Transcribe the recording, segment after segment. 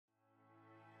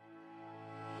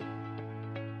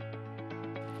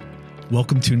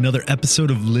Welcome to another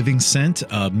episode of Living Sent,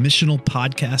 a missional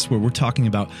podcast where we're talking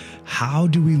about how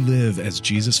do we live as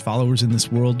Jesus followers in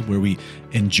this world where we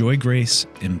enjoy grace,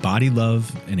 embody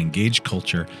love, and engage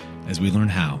culture as we learn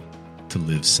how to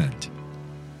live sent.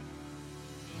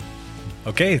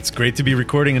 Okay, it's great to be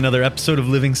recording another episode of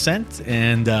Living Sent,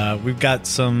 and we've got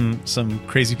some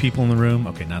crazy people in the room.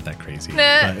 Okay, not that crazy.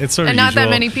 But it's sort of and not usual. That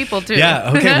many people too.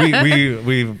 Yeah.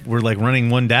 Okay. We're like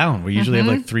running one down. We usually have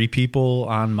like three people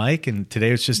on mic, and today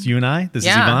it's just you and I. This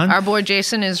is Yvonne. Our boy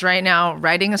Jason is right now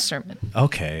writing a sermon.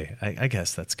 Okay, I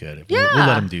guess that's good. Yeah. We'll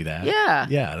let him do that.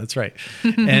 Yeah, that's right.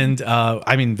 And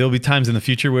I mean, there'll be times in the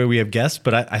future where we have guests,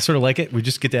 but I sort of like it. We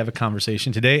just get to have a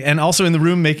conversation today, and also in the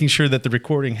room, making sure that the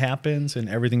recording happens and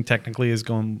everything technically is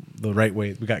going the right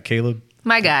way. We got Caleb.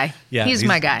 My guy. Yeah, he's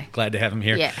my guy. Glad to have him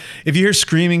here. Yeah. If you hear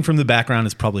screaming from the background,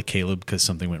 it's probably Caleb because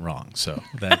something went wrong. So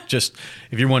that just,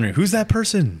 if you're wondering, who's that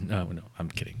person? No, I'm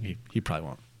kidding. He probably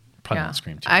won't. Won't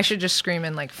scream too much. I should just scream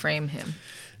and like frame him.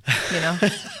 You know?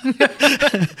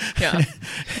 Yeah.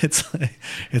 It's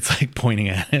like pointing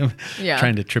at him,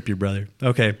 trying to trip your brother.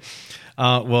 Okay.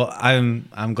 Well,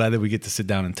 I'm glad that we get to sit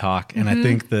down and talk, and I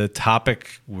think the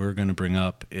topic we're going to bring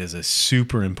up is a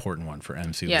super important one for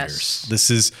MC leaders. This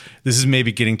is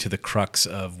maybe getting to the crux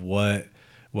of what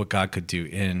God could do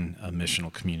in a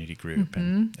missional community group.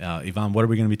 And Yvonne, what are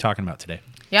we going to be talking about today?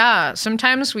 Yeah,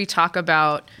 sometimes we talk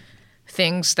about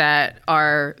things that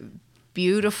are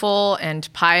beautiful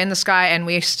and pie in the sky, and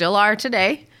we still are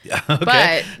today. Okay.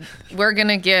 But we're going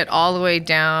to get all the way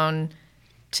down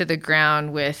to the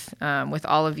ground with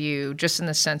all of you, just in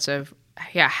the sense of,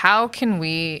 how can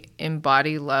we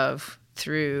embody love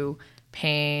through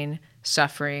pain,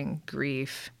 suffering,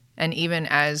 grief, and even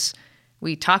as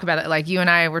we talk about it, like you and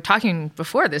I were talking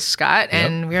before this, Scott,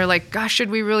 and we were like, gosh, should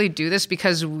we really do this?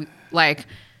 Because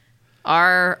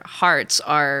our hearts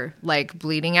are like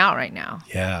bleeding out right now.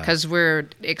 Yeah. Because we're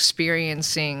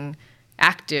experiencing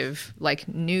active, like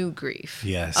new grief.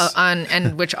 Yes.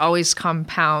 And which always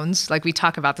compounds, like we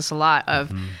talk about this a lot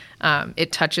of,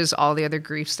 it touches all the other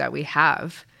griefs that we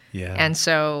have. Yeah. And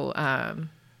so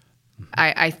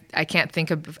I can't think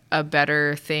of a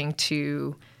better thing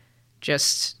to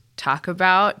just talk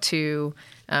about, to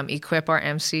equip our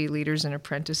MC leaders and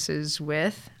apprentices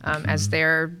with, as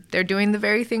they're doing the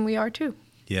very thing we are too.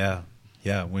 Yeah.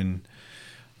 Yeah. When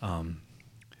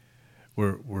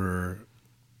we're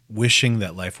wishing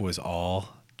that life was all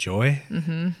joy,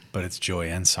 but it's joy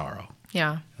and sorrow.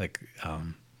 Yeah.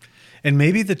 And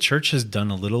maybe the church has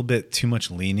done a little bit too much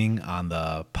leaning on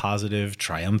the positive,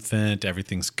 triumphant,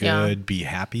 everything's good, be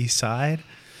happy side.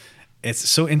 It's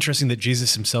so interesting that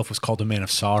Jesus himself was called a man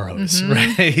of sorrows, right?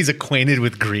 He's acquainted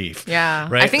with grief. Yeah.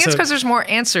 Right? I think it's because there's more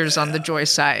answers on the joy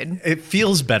side. It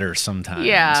feels better sometimes,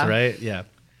 right? Yeah.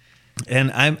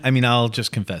 And I'll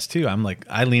just confess too.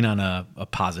 I lean on a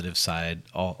positive side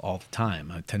all the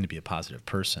time. I tend to be a positive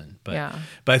person, but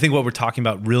I think what we're talking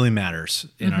about really matters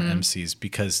in our MCs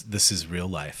because this is real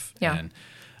life. Yeah. And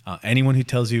anyone who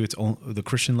tells you the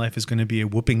Christian life is going to be a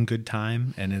whooping good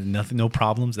time and no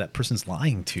problems, that person's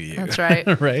lying to you. That's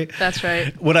right. Right. That's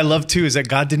right. What I love too is that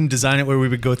God didn't design it where we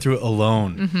would go through it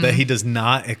alone. That He does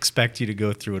not expect you to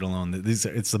go through it alone.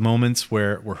 It's the moments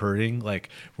where we're hurting, like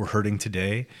we're hurting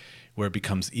today, where it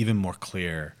becomes even more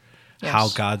clear how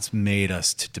God's made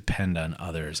us to depend on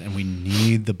others. And we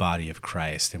need the body of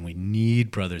Christ, and we need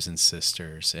brothers and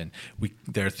sisters. And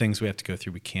there are things we have to go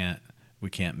through we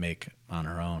can't make on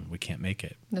our own. We can't make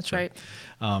it. That's right.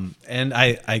 And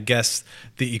I guess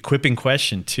the equipping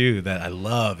question too that I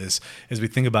love is, as we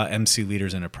think about MC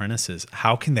leaders and apprentices,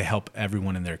 how can they help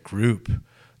everyone in their group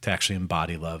to actually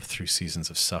embody love through seasons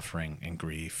of suffering and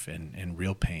grief and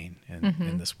real pain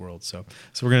in this world. So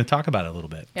we're going to talk about it a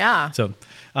little bit. Yeah. So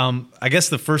I guess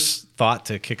the first thought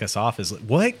to kick us off is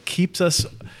what keeps us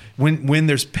when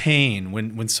there's pain,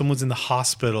 when someone's in the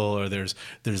hospital or there's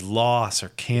loss or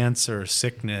cancer or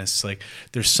sickness, like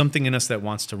there's something in us that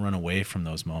wants to run away from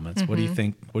those moments. What do you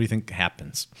think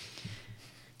happens?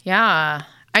 Yeah.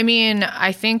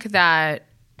 I think that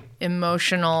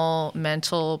emotional,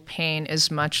 mental pain is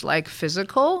much like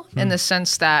physical in the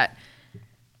sense that,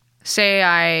 say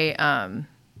I'm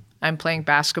playing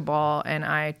basketball and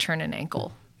I turn an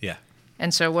ankle. Yeah.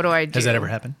 And so what do I do? Has that ever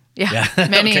happened? Yeah.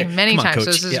 Many times. Coach. So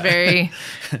this is very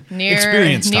near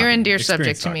and dear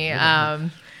subject to me.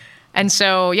 And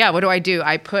so, what do?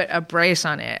 I put a brace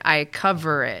on it. I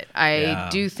cover it. I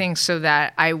do things so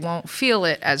that I won't feel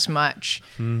it as much.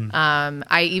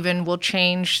 I even will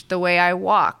change the way I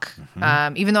walk,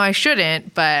 even though I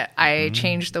shouldn't, but I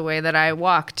change the way that I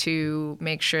walk to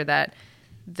make sure that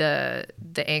the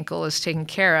ankle is taken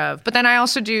care of. But then I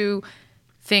also do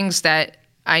things that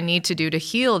I need to do to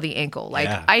heal the ankle, like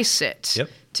ice it, Yep.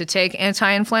 to take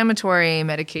anti-inflammatory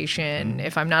medication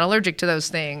if I'm not allergic to those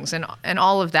things, and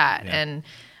all of that. Yeah. And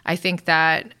I think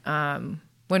that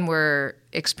when we're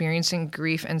experiencing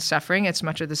grief and suffering, it's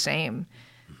much of the same.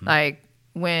 Like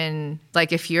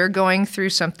if you're going through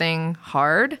something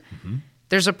hard,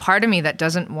 there's a part of me that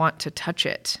doesn't want to touch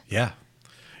it. Yeah.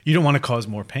 You don't want to cause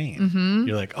more pain.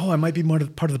 You're like, oh, I might be part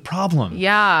of the problem.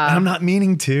 Yeah. And I'm not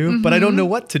meaning to, but I don't know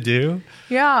what to do.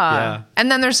 Yeah. And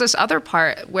then there's this other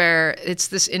part where it's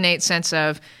this innate sense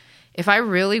of, if I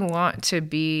really want to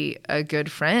be a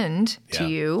good friend to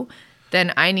you,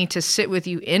 then I need to sit with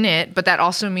you in it. But that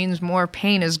also means more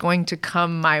pain is going to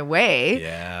come my way.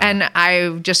 Yeah. And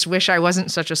I just wish I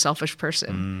wasn't such a selfish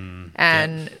person.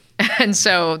 And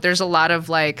so there's a lot of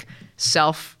like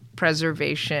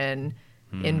self-preservation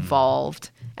involved.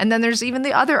 And then there's even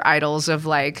the other idols of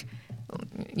like,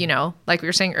 like we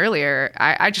were saying earlier,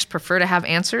 I just prefer to have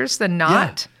answers than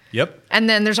not. Yeah. Yep. And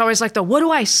then there's always like what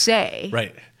do I say?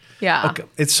 Right. Yeah. Okay.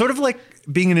 It's sort of like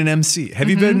being in an MC. Have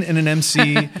you been in an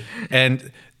MC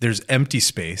and there's empty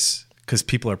space because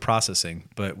people are processing,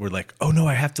 but we're like, oh no,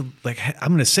 I have to, like, I'm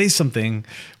going to say something.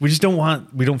 We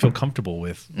don't feel comfortable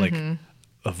with like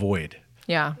a void.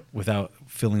 Yeah. Without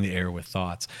filling the air with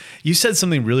thoughts. You said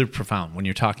something really profound when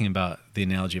you're talking about the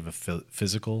analogy of a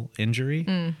physical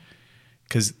injury.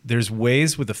 Because there's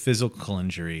ways with a physical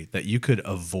injury that you could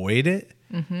avoid it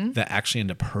that actually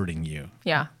end up hurting you.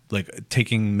 Yeah. Like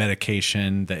taking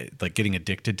medication, like getting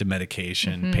addicted to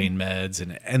medication, pain meds,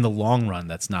 and in the long run,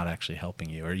 that's not actually helping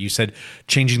you. Or you said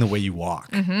changing the way you walk,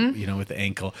 with the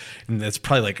ankle, and that's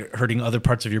probably like hurting other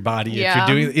parts of your body. Yeah. If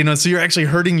you're doing, so you're actually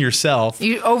hurting yourself.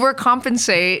 You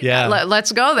overcompensate. Yeah.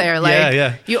 Let's go there.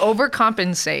 Like you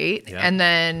overcompensate, Yeah. and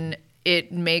then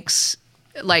it makes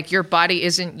like your body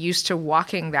isn't used to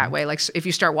walking that way. Like if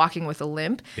you start walking with a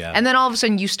limp, and then all of a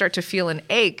sudden you start to feel an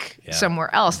ache somewhere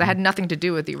else that had nothing to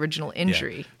do with the original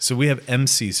injury. Yeah. So we have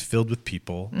MCs filled with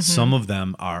people. Some of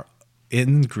them are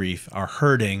in grief, are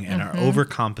hurting, and are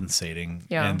overcompensating,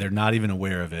 and they're not even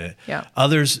aware of it. Yeah.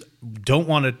 Others don't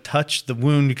want to touch the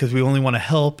wound because we only want to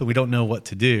help and we don't know what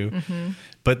to do.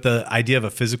 But the idea of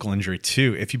a physical injury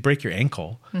too, if you break your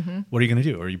ankle, what are you going to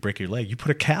do? Or you break your leg, you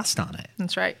put a cast on it.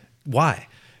 That's right. Why?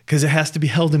 Because it has to be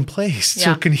held in place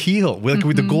so it can heal.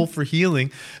 With the goal for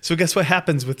healing. So guess what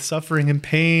happens with suffering and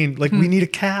pain? Like we need a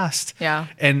cast. Yeah.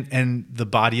 And the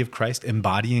body of Christ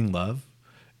embodying love,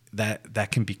 that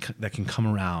can come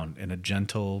around in a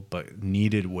gentle but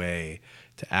needed way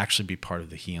to actually be part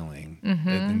of the healing.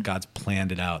 And God's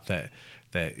planned it out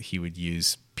that He would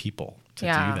use people to do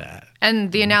that.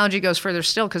 And the analogy goes further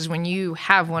still, because when you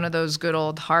have one of those good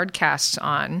old hard casts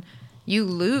on, you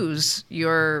lose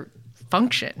your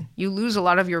function. You lose a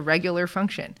lot of your regular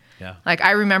function. Yeah. Like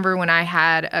I remember when I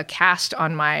had a cast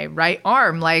on my right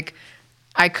arm, like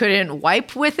I couldn't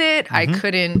wipe with it. I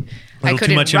couldn't write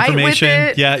with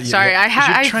it. Yeah. Sorry,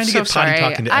 You're trying to get potty sorry.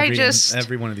 talking to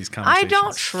every one of these conversations. I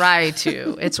don't try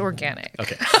to. It's organic.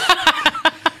 Okay.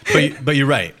 but you're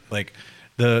right. Like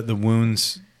the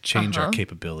wounds change our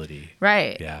capability.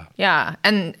 Right. Yeah. Yeah.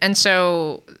 And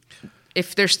so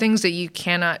if there's things that you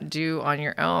cannot do on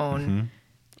your own,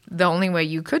 the only way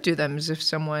you could do them is if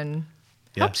someone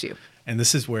helps you. And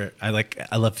this is where I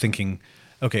love thinking,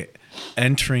 okay,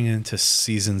 entering into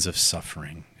seasons of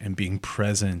suffering and being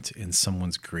present in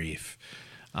someone's grief.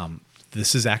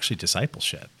 This is actually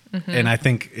discipleship. And I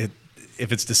think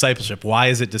if it's discipleship, why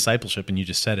is it discipleship? And you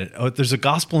just said it. Oh, there's a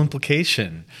gospel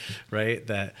implication, right?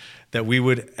 That we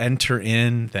would enter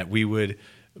in, that we would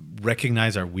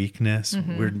recognize our weakness.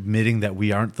 We're admitting that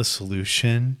we aren't the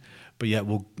solution, but yet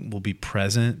we'll be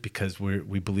present because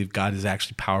we believe God is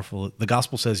actually powerful. The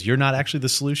gospel says you're not actually the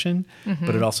solution,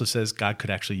 but it also says God could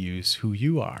actually use who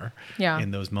you are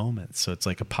in those moments. So it's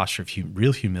like a posture of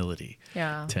real humility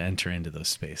to enter into those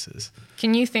spaces.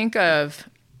 Can you think of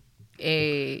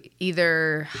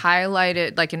either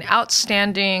highlighted, like an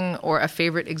outstanding or a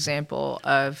favorite example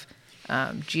of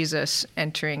Jesus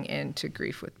entering into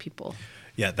grief with people?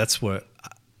 Yeah, that's what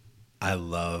I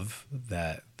love,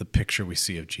 that the picture we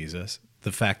see of Jesus,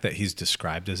 the fact that he's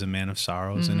described as a man of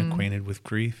sorrows and acquainted with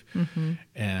grief.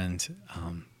 And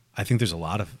I think there's a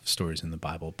lot of stories in the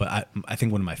Bible, but I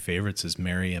think one of my favorites is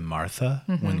Mary and Martha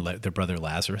when their brother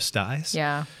Lazarus dies.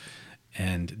 Yeah.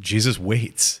 And Jesus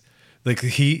waits. Like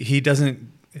he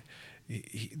doesn't...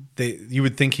 you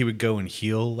would think he would go and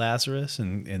heal Lazarus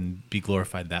and be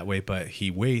glorified that way, but he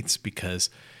waits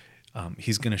because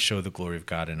he's going to show the glory of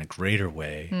God in a greater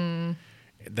way.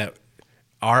 That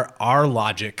our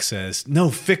logic says, no,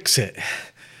 fix it.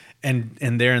 And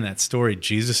there in that story,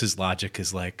 Jesus's logic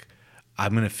is like,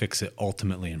 I'm going to fix it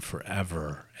ultimately and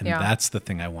forever. And that's the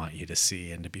thing I want you to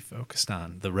see and to be focused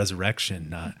on, the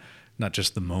resurrection, not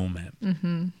just the moment.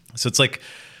 Mm-hmm. So it's like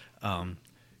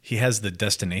he has the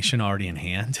destination already in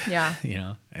hand. Yeah.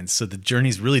 And so the journey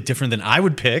is really different than I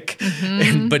would pick.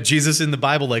 Mm-hmm. But Jesus in the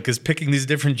Bible like is picking these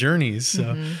different journeys.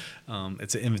 So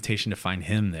it's an invitation to find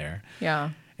him there. Yeah.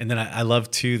 And then I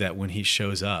love too that when he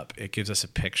shows up, it gives us a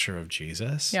picture of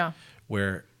Jesus. Yeah.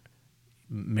 Where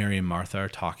Mary and Martha are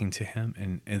talking to him,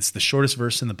 and it's the shortest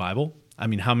verse in the Bible. I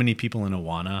mean, how many people in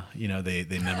Awana,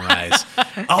 they memorize,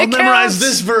 I'll memorize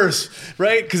this verse,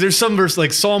 right? Because there's some verse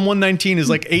like Psalm 119 is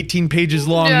like 18 pages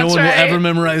long. No one will ever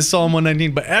memorize Psalm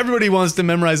 119, but everybody wants to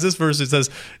memorize this verse. It says,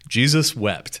 Jesus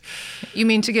wept. You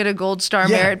mean to get a gold star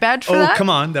merit badge for that? Oh, come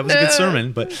on. That was a good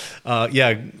sermon. But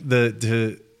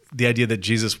the idea that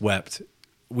Jesus wept,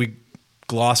 we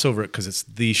gloss over it because it's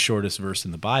the shortest verse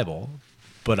in the Bible.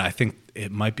 But I think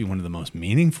it might be one of the most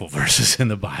meaningful verses in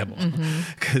the Bible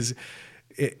because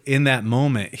in that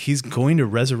moment, he's going to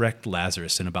resurrect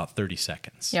Lazarus in about 30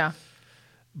 seconds. Yeah.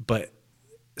 But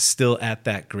still at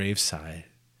that graveside,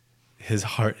 his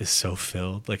heart is so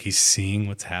filled, like he's seeing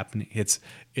what's happening. It's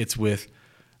with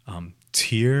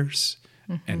tears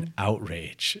and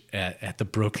outrage at the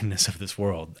brokenness of this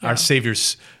world. Yeah. Our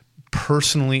Savior's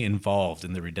personally involved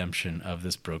in the redemption of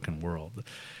this broken world.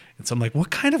 And so I'm like, what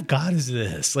kind of God is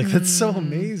this? Like, that's so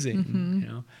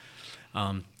amazing.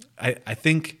 I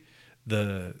think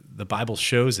the Bible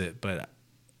shows it, but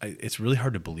it's really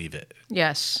hard to believe it.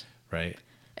 Yes. Right?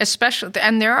 Especially,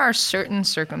 and there are certain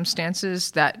circumstances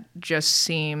that just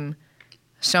seem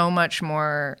so much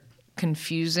more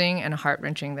confusing and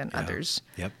heart-wrenching than others.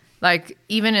 Yep. Like,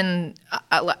 even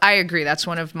I agree, that's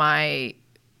one of my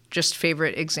just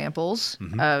favorite examples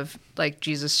of like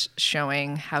Jesus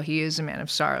showing how he is a man of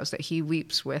sorrows, that he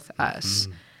weeps with us.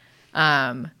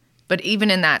 But even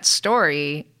in that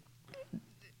story,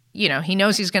 he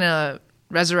knows he's going to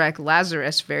resurrect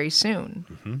Lazarus very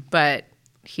soon, but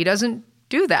he doesn't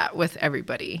do that with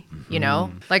everybody,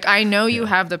 Like, I know you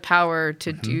have the power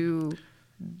to do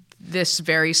this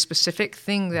very specific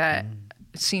thing that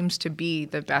seems to be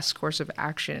the best course of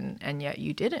action, and yet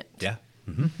you didn't. Yeah.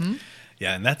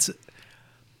 Yeah, and that's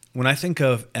when I think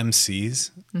of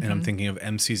MCs, and I'm thinking of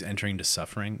MCs entering into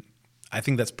suffering. I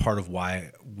think that's part of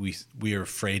why we are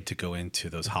afraid to go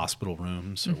into those hospital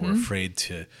rooms, or we're afraid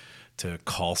to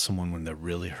call someone when they're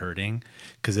really hurting,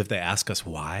 because if they ask us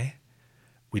why,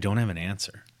 we don't have an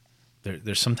answer.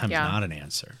 There's sometimes not an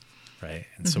answer, right?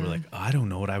 And so we're like, I don't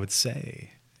know what I would say.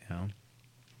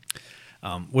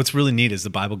 What's really neat is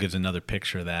the Bible gives another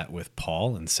picture of that with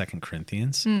Paul in 2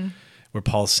 Corinthians. Where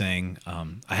Paul's saying,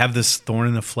 I have this thorn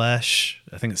in the flesh.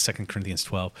 I think it's 2 Corinthians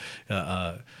 12.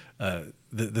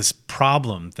 This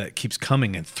problem that keeps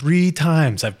coming. And 3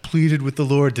 times I've pleaded with the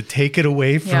Lord to take it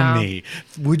away from me.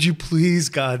 Would you please,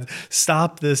 God,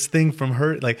 stop this thing from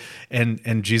hurt?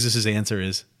 And Jesus' answer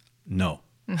is no.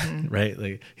 Right?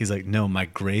 Like, he's like, no, my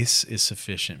grace is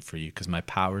sufficient for you because my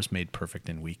power is made perfect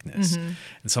in weakness.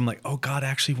 And so I'm like, oh, God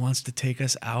actually wants to take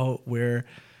us out where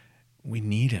we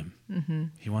need him.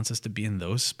 He wants us to be in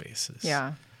those spaces.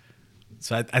 Yeah.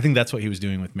 So I think that's what he was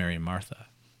doing with Mary and Martha,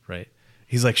 right?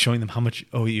 He's like showing them how much,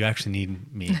 you actually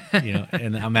need me,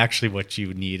 and I'm actually what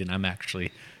you need, and I'm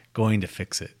actually going to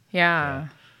fix it. Yeah.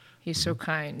 He's so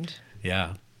kind.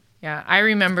 Yeah. Yeah. I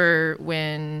remember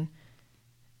when,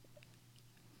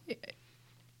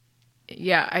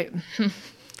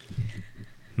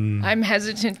 I'm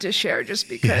hesitant to share just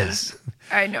because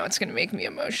I know it's going to make me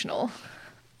emotional.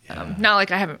 Not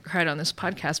like I haven't cried on this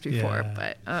podcast before,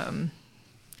 but I'm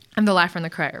the laugher and the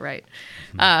crier, right?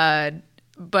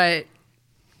 But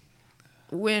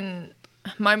when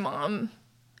my mom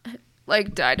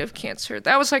died of cancer,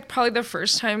 that was probably the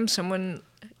first time someone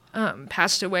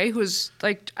passed away who was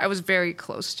I was very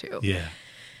close to. Yeah.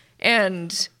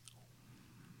 And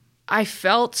I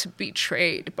felt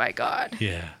betrayed by God.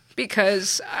 Yeah.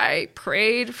 Because I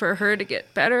prayed for her to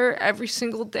get better every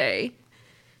single day,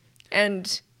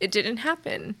 and it didn't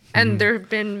happen. And there have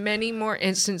been many more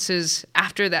instances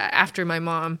after that, after my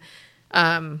mom,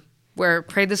 where I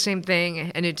prayed the same thing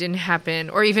and it didn't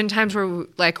happen. Or even times where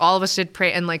all of us did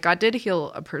pray and God did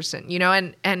heal a person,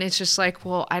 and it's just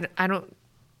well, I don't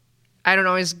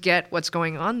always get what's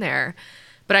going on there.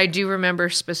 But I do remember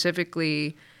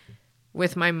specifically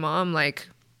with my mom, my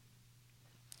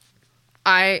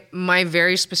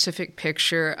very specific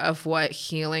picture of what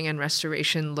healing and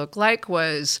restoration looked like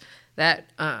was that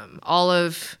all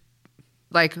of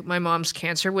my mom's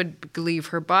cancer would leave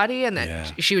her body, and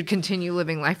that she would continue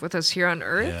living life with us here on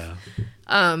earth. Yeah.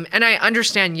 And I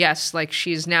understand, yes,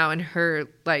 she's now in her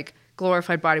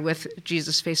glorified body with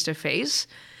Jesus face to face.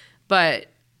 But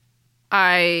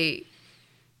I,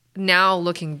 now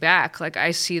looking back, like I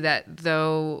see that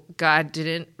though God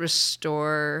didn't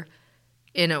restore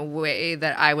in a way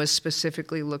that I was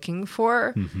specifically looking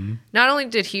for, not only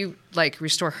did he like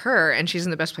restore her and she's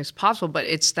in the best place possible, but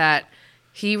it's that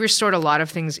he restored a lot of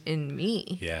things in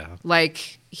me. Yeah.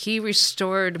 Like he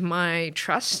restored my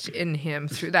trust in him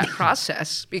through that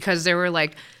process, because there were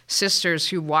like sisters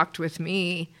who walked with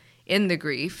me in the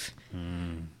grief.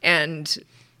 And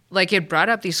like it brought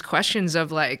up these questions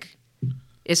of like,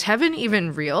 is heaven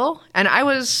even real? And I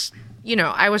was,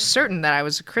 I was certain that I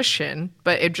was a Christian,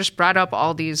 but it just brought up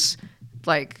all these,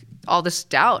 like all this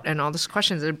doubt and all these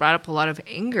questions. It brought up a lot of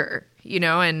anger,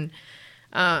 and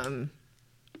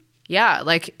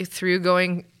like through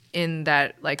going in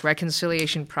that like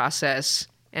reconciliation process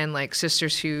and like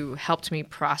sisters who helped me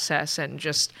process and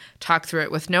just talk through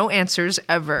it with no answers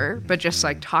ever, but just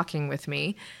like talking with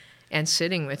me and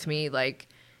sitting with me. Like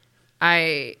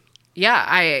I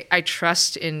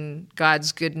trust in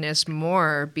God's goodness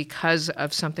more because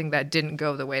of something that didn't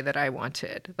go the way that I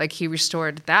wanted. Like he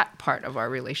restored that part of our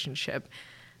relationship.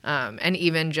 And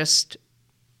even just,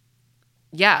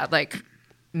 like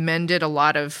mended a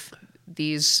lot of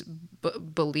these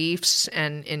beliefs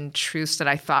and in truths that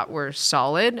I thought were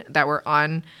solid, that were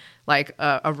on like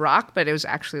a rock, but it was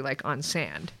actually like on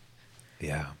sand.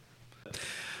 Yeah.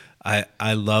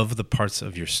 I love the parts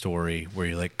of your story where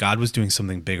you're like, God was doing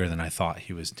something bigger than I thought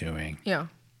he was doing. Yeah.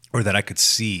 Or that I could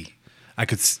see. I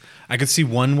could see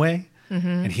one way,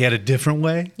 and he had a different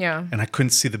way. Yeah. And I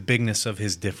couldn't see the bigness of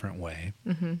his different way.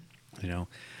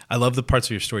 I love the parts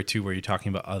of your story too where you're talking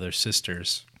about other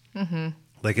sisters.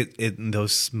 Like in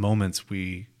those moments,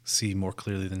 we see more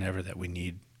clearly than ever that we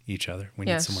need each other. We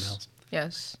need someone else.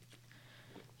 Yes.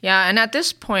 Yeah, and at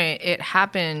this point, it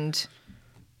happened,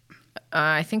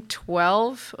 I think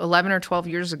 11 or 12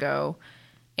 years ago,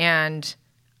 and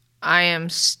I am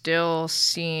still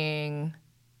seeing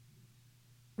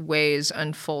ways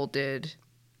unfolded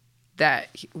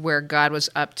where God was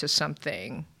up to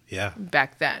something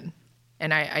back then,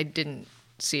 and I didn't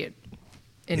see it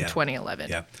in 2011.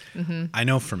 Yeah. I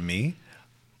know for me,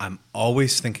 I'm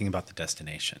always thinking about the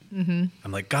destination.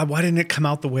 I'm like, God, why didn't it come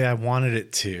out the way I wanted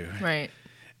it to? Right.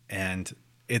 And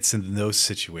it's in those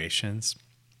situations,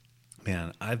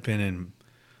 man, I've been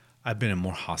in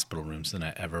more hospital rooms than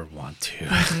I ever want to.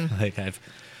 Like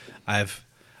I've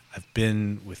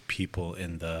been with people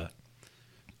in the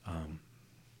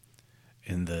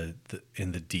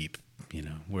deep,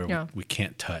 where we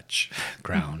can't touch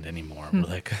ground anymore. We're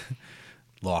like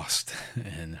lost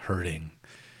and hurting,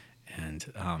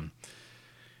 and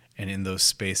in those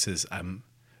spaces, I'm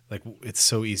like, it's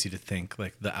so easy to think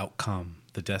like the outcome,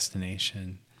 the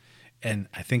destination, and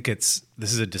I think this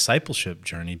is a discipleship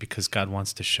journey because God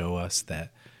wants to show us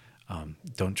that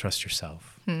don't trust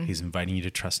yourself. He's inviting you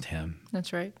to trust Him.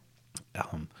 That's right.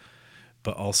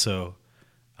 But also,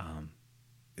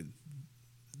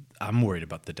 I'm worried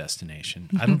about the destination.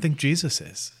 I don't think Jesus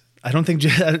is. I don't think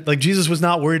Jesus was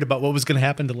not worried about what was going to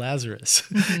happen to Lazarus.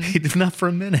 He did not for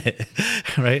a minute,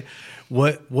 right?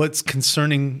 What's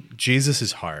concerning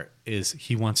Jesus's heart is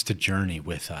he wants to journey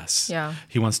with us. Yeah.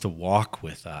 He wants to walk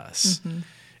with us.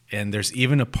 And there's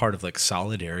even a part of like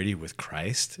solidarity with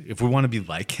Christ. If we want to be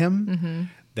like him,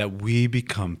 that we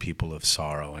become people of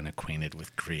sorrow and acquainted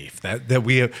with grief. That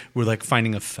we're like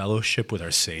finding a fellowship with our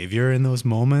Savior in those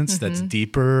moments that's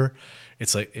deeper.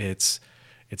 It's like it's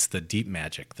the deep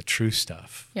magic, the true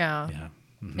stuff. Yeah.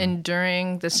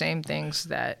 Enduring the same things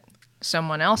that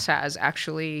someone else has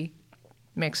actually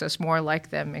makes us more like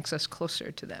them, makes us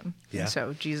closer to them. Yeah. And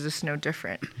so Jesus no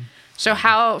different. So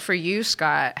how, for you,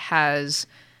 Scott, has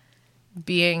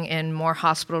being in more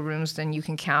hospital rooms than you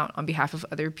can count on behalf of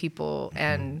other people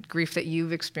and grief that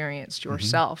you've experienced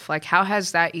yourself, like how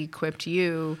has that equipped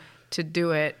you to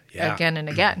do it again and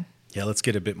again? Yeah, let's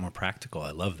get a bit more practical.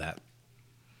 I love that.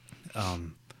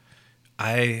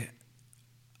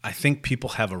 I think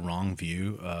people have a wrong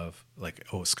view of like,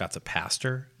 oh, Scott's a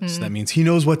pastor, so that means he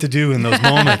knows what to do in those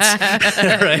moments,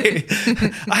 right?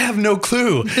 I have no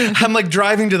clue. I'm like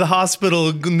driving to the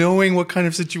hospital, knowing what kind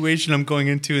of situation I'm going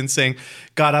into and saying,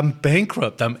 God, I'm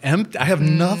bankrupt. I'm empty. I have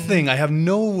nothing. I have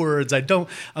no words.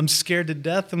 I'm scared to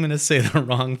death. I'm going to say the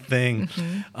wrong thing.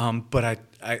 But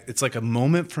it's like a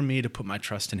moment for me to put my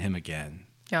trust in him again.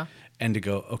 Yeah. And to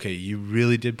go, okay, you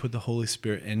really did put the Holy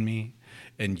Spirit in me,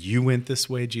 and you went this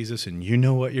way, Jesus, and you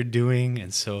know what you're doing,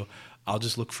 and so I'll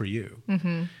just look for you.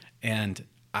 And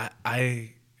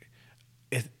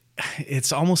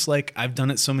it's almost like I've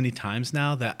done it so many times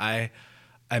now that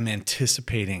I'm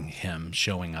anticipating him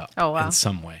showing up in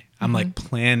some way. I'm like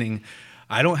planning.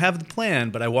 I don't have the plan,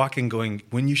 but I walk in going,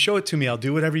 when you show it to me, I'll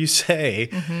do whatever you say.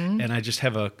 And I just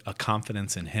have a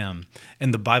confidence in him.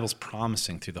 And the Bible's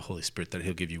promising through the Holy Spirit that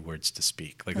he'll give you words to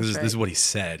speak. Like this is what he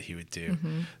said he would do.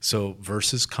 So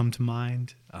verses come to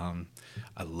mind.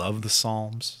 I love the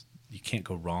Psalms. You can't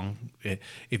go wrong.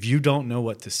 If you don't know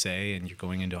what to say and you're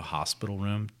going into a hospital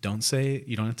room,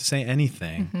 you don't have to say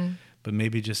anything. But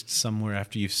maybe just somewhere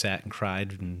after you've sat and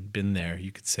cried and been there,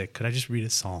 you could say, could I just read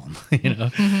a psalm,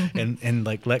 and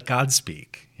like let God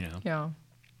speak, Yeah.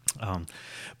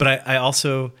 But I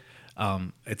also,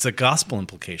 it's a gospel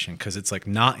implication because it's like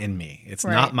not in me. It's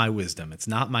not my wisdom. It's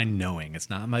not my knowing.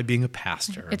 It's not my being a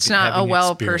pastor. It's not a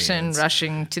well person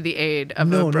rushing to the aid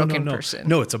of a broken person.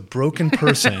 No, it's a broken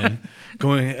person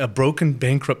a broken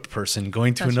bankrupt person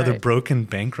going to another broken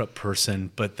bankrupt person,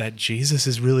 but that Jesus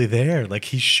is really there. Like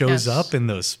he shows up in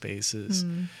those spaces.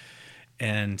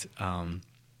 And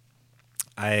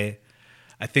I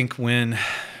think when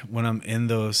I'm in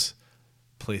those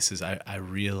places, I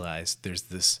realize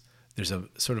there's a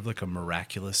sort of like a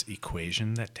miraculous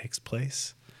equation that takes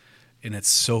place, and it's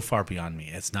so far beyond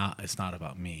me. It's not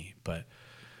about me, but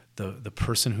the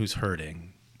person who's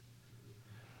hurting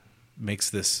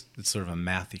makes this sort of a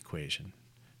math equation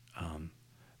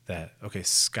that, okay,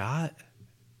 Scott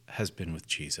has been with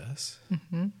Jesus,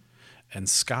 and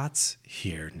Scott's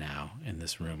here now in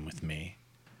this room with me,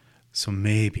 so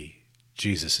maybe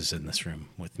Jesus is in this room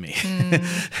with me.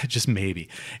 Just maybe.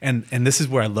 And this is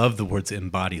where I love the words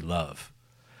embody love.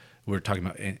 We're talking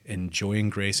about enjoying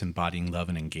grace, embodying love,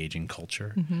 and engaging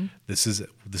culture. This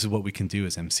is what we can do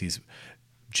as MCs.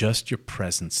 Just your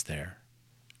presence there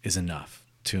is enough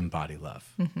to embody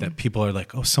love. That people are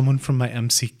like, oh, someone from my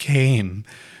MC came.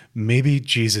 Maybe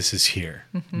Jesus is here.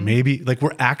 Maybe like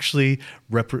we're actually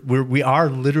we are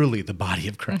literally the body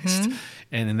of Christ.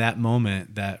 And in that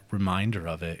moment, that reminder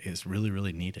of it is really,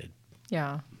 really needed.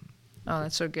 Yeah. Oh,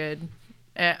 that's so good.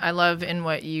 I love in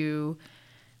what you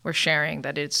were sharing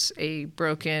that it's a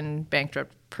broken,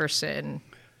 bankrupt person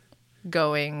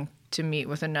going to meet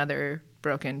with another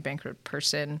broken, bankrupt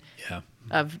person. Yeah.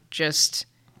 Of just,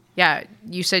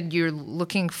 you said you're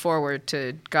looking forward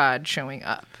to God showing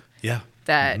up. Yeah.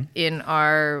 That in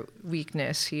our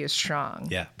weakness, he is strong.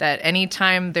 Yeah. That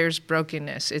anytime there's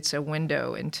brokenness, it's a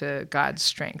window into God's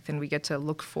strength, and we get to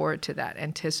look forward to that,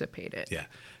 anticipate it. Yeah.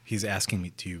 He's asking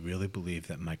me, do you really believe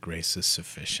that my grace is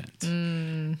sufficient?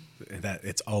 That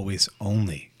it's always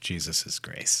only Jesus'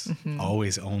 grace.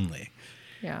 Always only.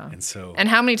 Yeah. And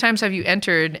how many times have you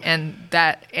entered and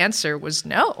that answer was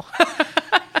no?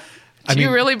 Do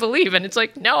you really believe? And it's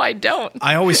like, no, I don't.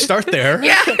 I always start there.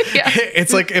 Yeah.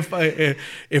 It's like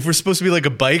if we're supposed to be like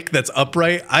a bike that's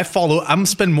upright, I'm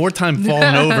spend more time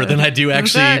falling over than I do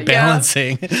actually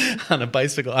balancing on a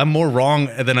bicycle. I'm more wrong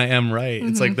than I am right.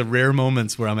 It's like the rare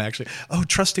moments where I'm actually,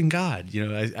 trusting God.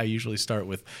 I usually start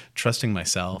with trusting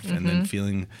myself and then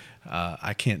feeling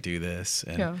I can't do this.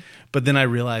 But then I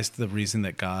realized the reason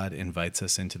that God invites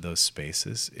us into those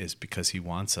spaces is because he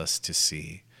wants us to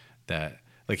see that.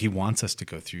 Like he wants us to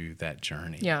go through that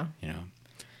journey,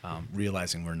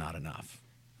 realizing we're not enough.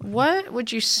 What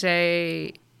would you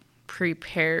say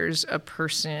prepares a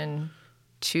person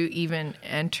to even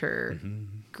enter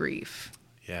grief?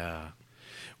 Yeah.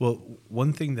 Well,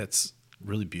 one thing that's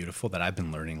really beautiful that I've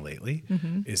been learning lately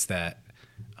is that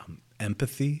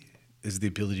empathy is the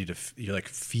ability to, you're like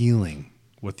feeling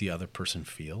what the other person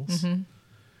feels.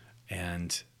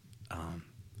 And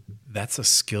that's a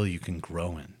skill you can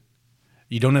grow in.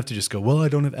 You don't have to just go, well, I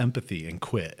don't have empathy and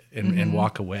quit and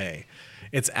walk away.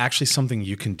 It's actually something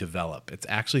you can develop. It's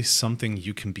actually something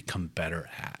you can become better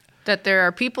at. That there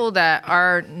are people that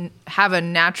have a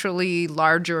naturally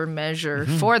larger measure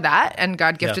for that, and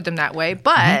God gifted them that way,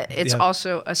 but it's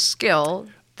also a skill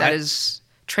that is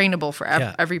trainable for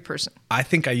every person. I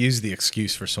think I used the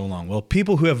excuse for so long. Well,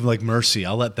 people who have like mercy,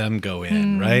 I'll let them go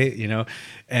in, right?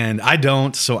 And I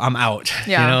don't, so I'm out,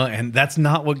 and that's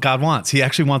not what God wants. He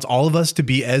actually wants all of us to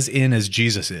be as in as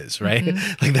Jesus is, right?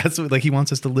 Like that's what, like he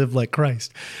wants us to live like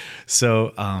Christ.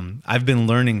 So I've been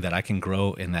learning that I can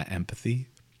grow in that empathy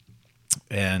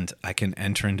and I can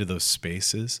enter into those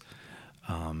spaces.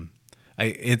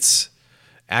 It's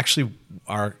actually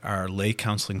our lay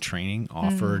counseling training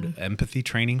offered empathy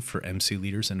training for MC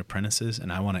leaders and apprentices,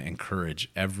 and I want to encourage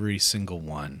every single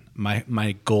one.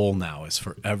 My goal now is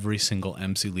for every single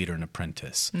MC leader and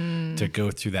apprentice to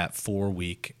go through that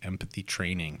 4-week empathy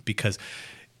training, because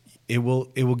it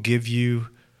will give you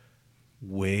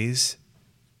ways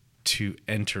to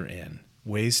enter in,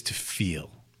 ways to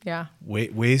feel,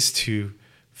 ways to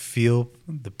feel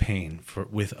the pain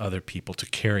with other people, to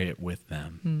carry it with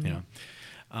them,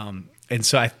 And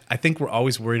so I think we're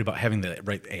always worried about having the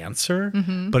right answer,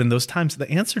 but in those times,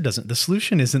 the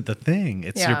solution isn't the thing.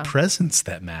 It's your presence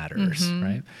that matters,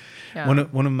 right? Yeah.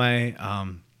 One of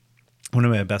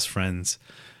my best friends,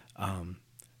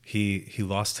 he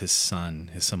lost his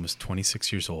son. His son was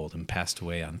 26 years old and passed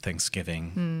away on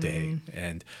Thanksgiving Day.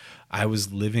 And I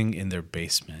was living in their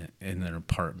basement, in their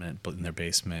apartment, but in their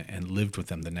basement, and lived with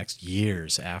them the next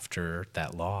years after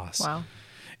that loss. Wow.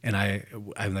 And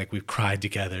I'm like, we cried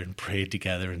together and prayed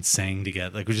together and sang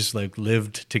together. Like we just like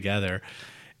lived together.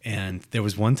 And there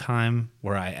was one time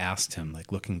where I asked him,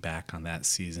 like looking back on that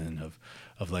season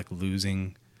of like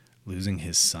losing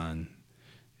his son.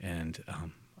 And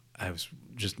I was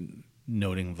just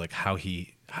noting like how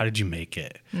did you make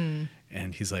it?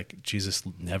 And he's like, Jesus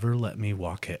never let me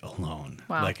walk it alone.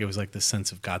 Wow. Like it was like the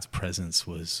sense of God's presence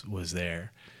was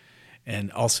there.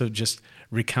 And also just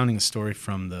recounting a story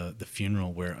from the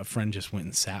funeral where a friend just went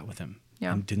and sat with him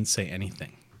and didn't say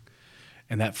anything.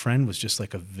 And that friend was just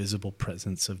like a visible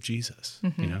presence of Jesus,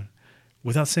 you know,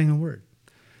 without saying a word.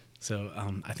 So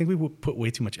I think we would put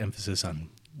way too much emphasis on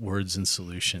words and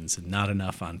solutions and not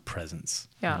enough on presence.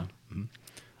 Yeah. You know?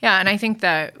 Yeah, and I think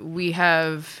that we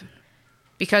have,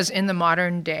 because in the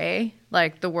modern day,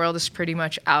 like the world is pretty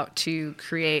much out to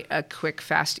create a quick,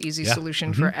 fast, easy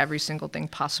solution for every single thing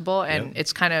possible. And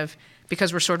it's kind of,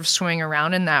 because we're sort of swimming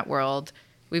around in that world,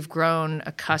 we've grown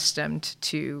accustomed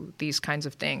to these kinds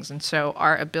of things. And so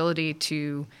our ability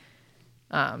to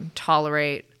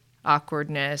tolerate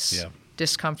awkwardness,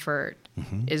 discomfort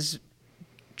is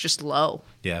just low.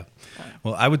 Yeah.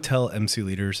 Well, I would tell MC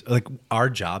leaders, like our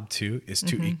job too is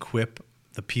to equip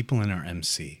the people in our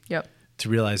MC to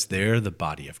realize they're the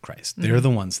body of Christ. They're the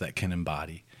ones that can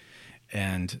embody.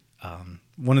 And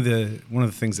one of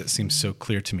the things that seems so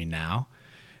clear to me now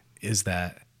is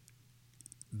that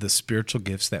the spiritual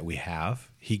gifts that we have,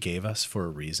 he gave us for a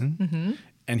reason.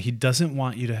 And he doesn't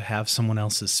want you to have someone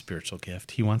else's spiritual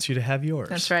gift. He wants you to have yours.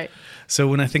 That's right. So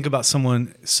when I think about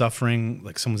someone suffering,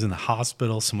 like someone's in the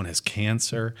hospital, someone has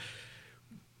cancer,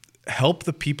 help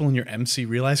the people in your MC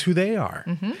realize who they are.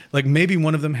 Like maybe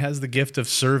one of them has the gift of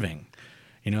serving.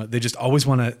 You know, they just always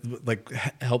want to like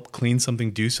help clean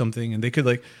something, do something, and they could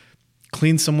like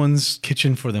clean someone's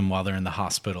kitchen for them while they're in the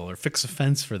hospital or fix a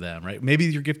fence for them, right? Maybe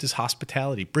your gift is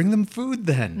hospitality. Bring them food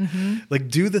then. Like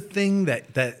do the thing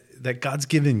that God's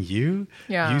given you.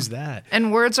 Use that.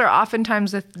 And words are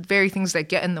oftentimes the very things that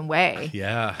get in the way.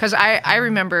 Yeah. Because I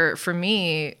remember for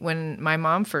me, when my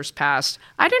mom first passed,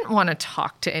 I didn't want to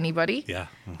talk to anybody. Yeah.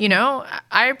 You know,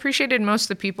 I appreciated most of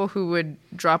the people who would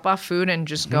drop off food and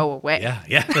just go away.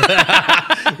 Yeah.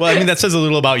 Well, I mean, that says a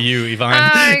little about you, Yvonne.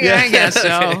 I guess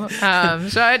so.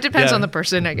 So it depends on the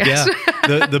person, I guess.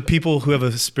 Yeah. The people who have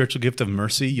a spiritual gift of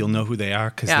mercy, you'll know who they are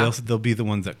because they'll be the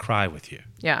ones that cry with you.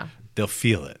 Yeah. They'll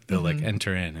feel it. They'll like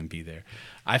enter in and be there.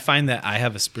 I find that I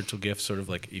have a spiritual gift, sort of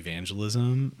like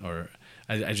evangelism, or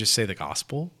I just say the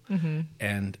gospel,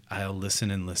 and I'll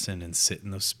listen and sit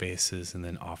in those spaces, and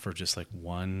then offer just like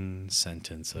one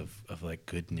sentence of like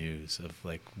good news of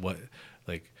like what,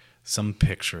 like some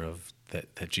picture of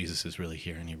that Jesus is really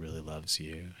here and he really loves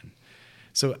you. And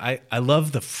so I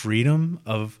love the freedom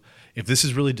of, if this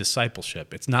is really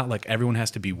discipleship, it's not like everyone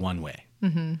has to be one way.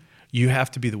 You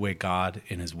have to be the way God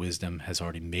in his wisdom has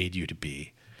already made you to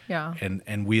be. Yeah.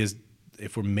 And we, as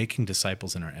if we're making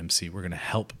disciples in our MC, we're going to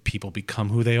help people become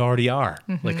who they already are,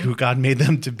 like who God made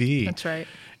them to be. That's right.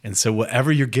 And so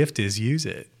whatever your gift is, use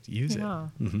it. Use it.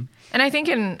 And I think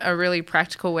in a really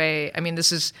practical way, I mean,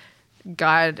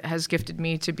 God has gifted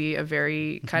me to be a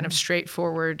very kind of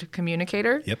straightforward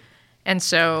communicator. Yep. And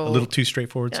so a little too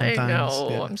straightforward sometimes. I know.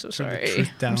 Yeah. I'm so sorry.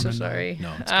 I'm so sorry.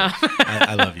 No, it's good.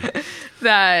 I love you.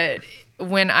 That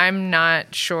when I'm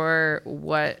not sure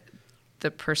what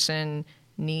the person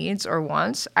needs or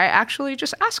wants, I actually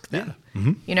just ask them.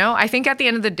 Yeah. You know, I think at the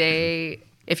end of the day,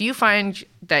 if you find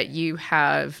that you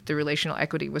have the relational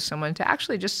equity with someone, to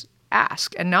actually just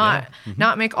ask and not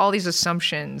make all these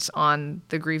assumptions on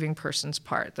the grieving person's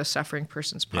part, the suffering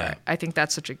person's part. Yeah. I think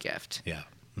that's such a gift. Yeah.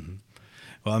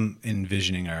 Well, I'm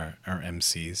envisioning our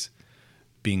MCs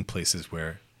being places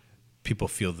where people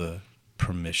feel the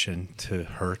permission to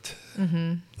hurt,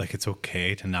 like it's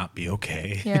okay to not be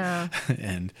okay. Yeah.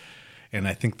 and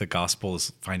I think the gospel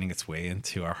is finding its way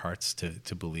into our hearts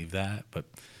to believe that. But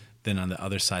then on the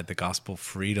other side, the gospel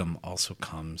freedom also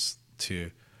comes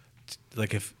to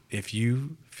like if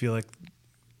you feel like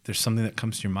there's something that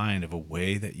comes to your mind of a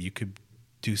way that you could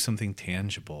do something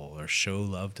tangible or show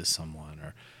love to someone,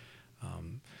 or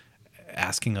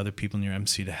asking other people in your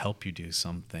MC to help you do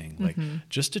something, like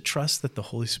just to trust that the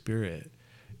Holy Spirit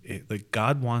like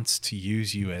God wants to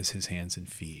use you as his hands and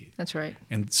feet. That's right.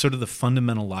 And sort of the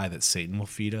fundamental lie that Satan will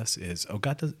feed us is, oh,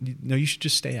 God doesn't, no, you should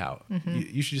just stay out.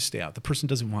 You should just stay out. The person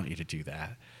doesn't want you to do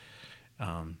that.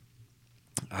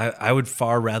 I would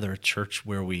far rather a church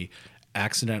where we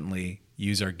accidentally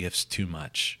use our gifts too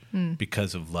much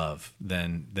because of love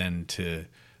than to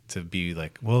be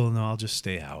like, well, no, I'll just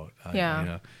stay out.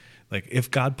 Like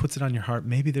if God puts it on your heart,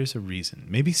 maybe there's a reason.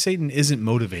 Maybe Satan isn't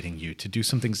motivating you to do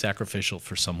something sacrificial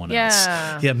for someone else.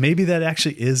 Yeah, maybe that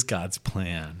actually is God's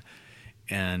plan.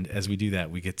 And as we do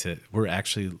that, we're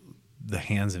actually the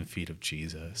hands and feet of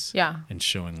Jesus. Yeah. And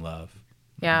showing love.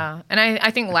 Yeah. And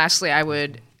I think lastly, I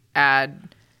would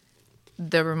add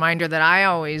the reminder that I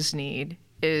always need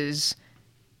is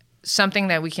something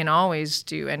that we can always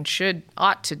do and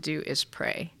ought to do is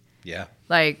pray. Yeah.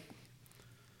 Like,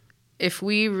 if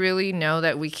we really know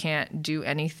that we can't do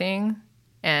anything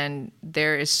and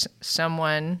there is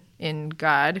someone in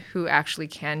God who actually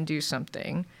can do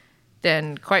something,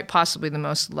 then quite possibly the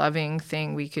most loving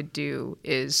thing we could do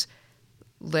is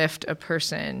lift a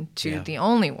person to the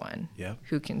only one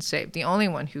who can save, the only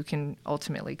one who can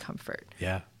ultimately comfort.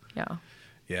 Yeah. Yeah.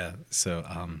 Yeah. So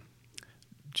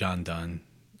John Donne,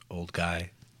 old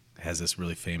guy, has this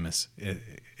really famous,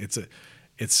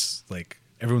 it's like,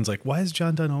 everyone's like, why is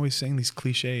John Donne always saying these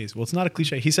cliches? Well, it's not a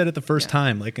cliche. He said it the first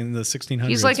time, like in the 1600s.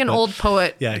 He's like an old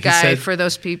poet guy for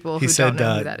those people who don't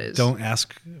know who that is. Don't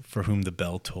ask for whom the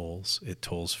bell tolls. It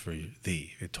tolls for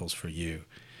thee. It tolls for you.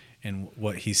 And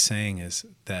what he's saying is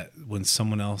that when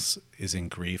someone else is in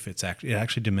grief, it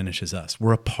actually diminishes us.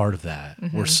 We're a part of that.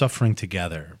 We're suffering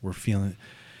together. We're feeling.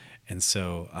 And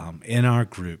so in our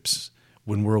groups,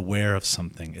 when we're aware of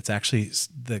something, it's actually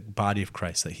the body of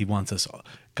Christ that he wants us.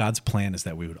 God's plan is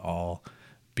that we would all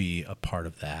be a part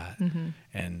of that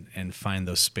and find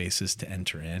those spaces to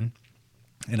enter in.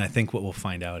 And I think what we'll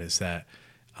find out is that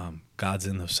God's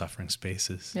in those suffering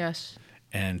spaces. Yes.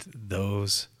 And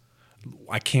those,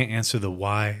 I can't answer the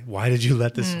why. Why did you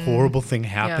let this horrible thing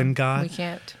happen, God? We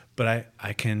can't. But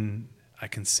I can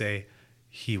say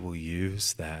he will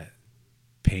use that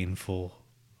painful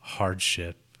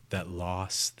hardship, that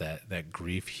loss, that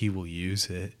grief. He will use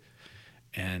it,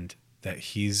 and that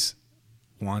he's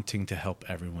wanting to help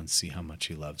everyone see how much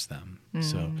he loves them.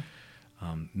 So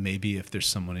maybe if there's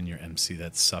someone in your MC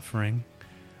that's suffering,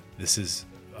 this is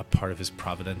a part of his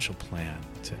providential plan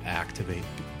to activate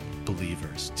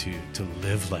believers to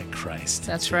live like Christ.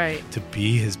 That's right. To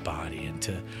be his body and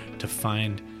to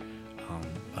find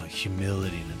a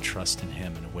humility and a trust in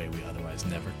him in a way we otherwise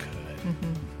never could.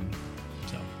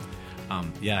 So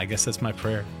I guess that's my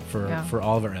prayer for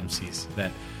all of our MCs,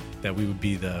 that we would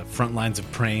be the front lines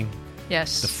of praying.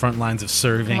 Yes. The front lines of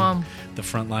serving. The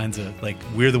front lines of, like,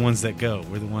 we're the ones that go.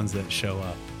 We're the ones that show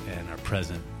up and are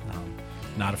present,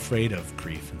 not afraid of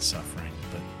grief and suffering,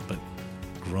 but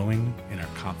growing in our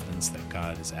confidence that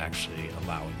God is actually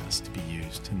allowing us to be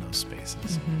used in those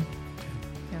spaces.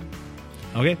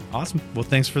 Okay, awesome. Well,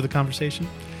 thanks for the conversation.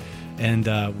 And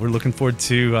we're looking forward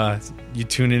to you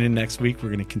tuning in next week. We're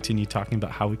going to continue talking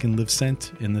about how we can live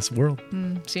sent in this world.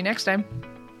 See you next time.